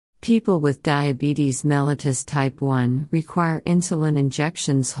People with diabetes mellitus type 1 require insulin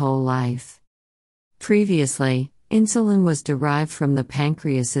injections whole life. Previously, insulin was derived from the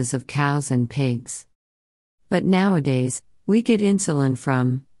pancreases of cows and pigs. But nowadays, we get insulin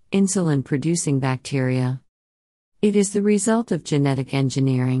from insulin-producing bacteria. It is the result of genetic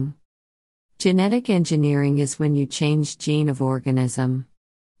engineering. Genetic engineering is when you change gene of organism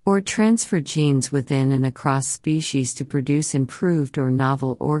or transfer genes within and across species to produce improved or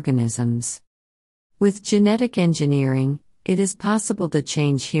novel organisms. With genetic engineering, it is possible to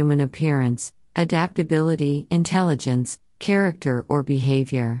change human appearance, adaptability, intelligence, character, or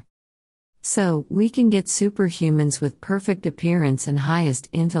behavior. So, we can get superhumans with perfect appearance and highest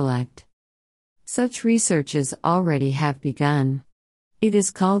intellect. Such researches already have begun. It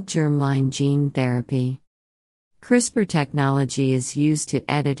is called Germline Gene Therapy. CRISPR technology is used to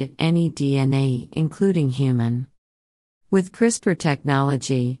edit any DNA, including human. With CRISPR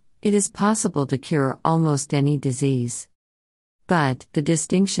technology, it is possible to cure almost any disease. But, the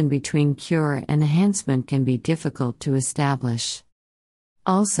distinction between cure and enhancement can be difficult to establish.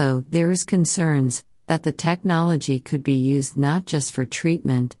 Also, there is concerns that the technology could be used not just for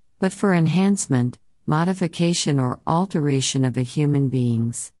treatment, but for enhancement, modification or alteration of a human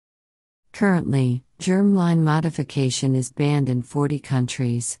beings. Currently, germline modification is banned in 40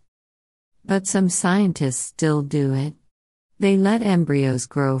 countries. But some scientists still do it. They let embryos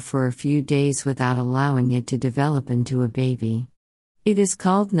grow for a few days without allowing it to develop into a baby. It is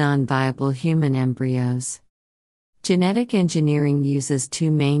called non-viable human embryos. Genetic engineering uses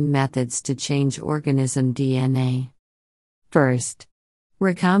two main methods to change organism DNA. First,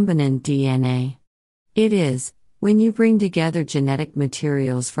 recombinant DNA. It is when you bring together genetic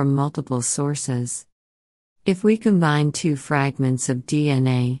materials from multiple sources. If we combine two fragments of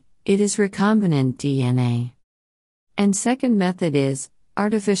DNA, it is recombinant DNA. And second method is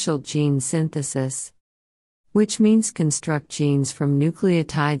artificial gene synthesis, which means construct genes from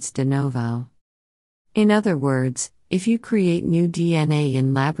nucleotides de novo. In other words, if you create new DNA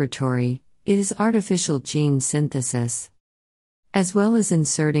in laboratory, it is artificial gene synthesis. As well as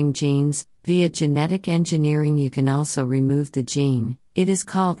inserting genes, via genetic engineering you can also remove the gene. It is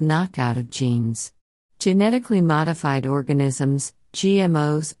called knockout of genes. Genetically modified organisms,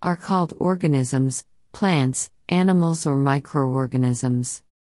 GMOs, are called organisms, plants, animals or microorganisms,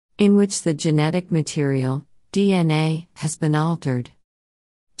 in which the genetic material, DNA, has been altered.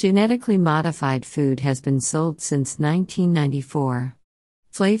 Genetically modified food has been sold since 1994.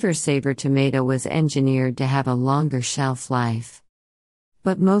 Flavor Saver tomato was engineered to have a longer shelf life.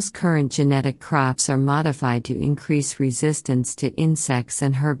 But most current genetic crops are modified to increase resistance to insects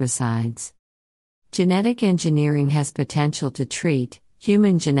and herbicides. Genetic engineering has potential to treat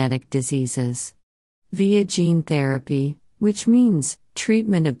human genetic diseases via gene therapy, which means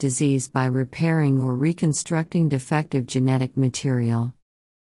treatment of disease by repairing or reconstructing defective genetic material.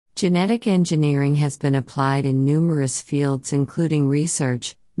 Genetic engineering has been applied in numerous fields including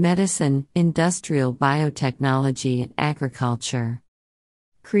research, medicine, industrial biotechnology, and agriculture.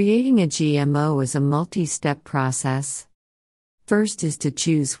 Creating a GMO is a multi-step process. First is to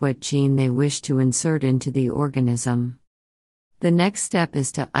choose what gene they wish to insert into the organism. The next step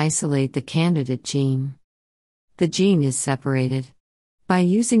is to isolate the candidate gene. The gene is separated by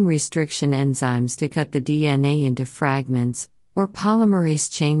using restriction enzymes to cut the DNA into fragments, or polymerase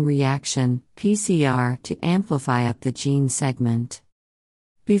chain reaction, PCR, to amplify up the gene segment.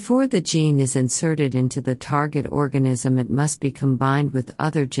 Before the gene is inserted into the target organism, it must be combined with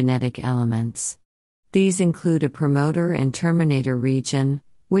other genetic elements. These include a promoter and terminator region,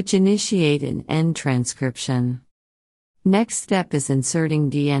 which initiate an end transcription. Next step is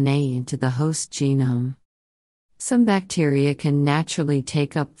inserting DNA into the host genome. Some bacteria can naturally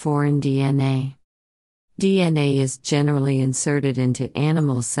take up foreign DNA. DNA is generally inserted into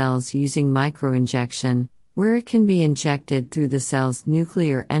animal cells using microinjection, where it can be injected through the cell's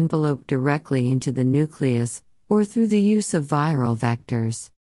nuclear envelope directly into the nucleus, or through the use of viral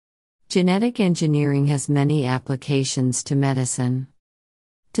vectors. Genetic engineering has many applications to medicine.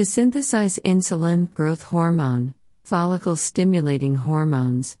 To synthesize insulin, growth hormone, follicle-stimulating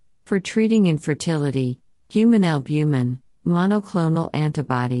hormones, for treating infertility, human albumin, monoclonal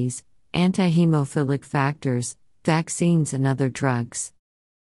antibodies, anti-hemophilic factors, vaccines and other drugs.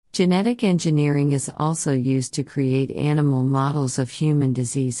 Genetic engineering is also used to create animal models of human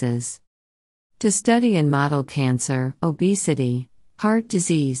diseases. To study and model cancer, obesity, heart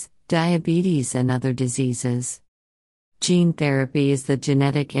disease, diabetes and other diseases. Gene therapy is the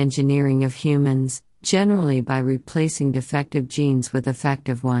genetic engineering of humans, generally by replacing defective genes with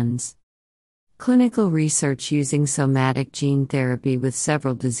effective ones. Clinical research using somatic gene therapy with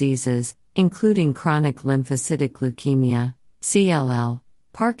several diseases, including chronic lymphocytic leukemia, CLL,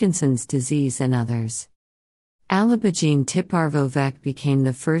 Parkinson's disease and others. Alabagene tiparvovec became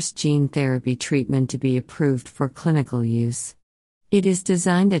the first gene therapy treatment to be approved for clinical use. It is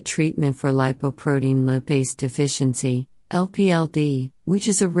designed as treatment for lipoprotein lipase deficiency, LPLD, which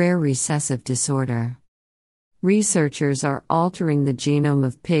is a rare recessive disorder. Researchers are altering the genome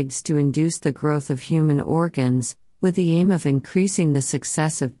of pigs to induce the growth of human organs, with the aim of increasing the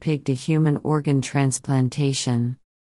success of pig-to-human organ transplantation.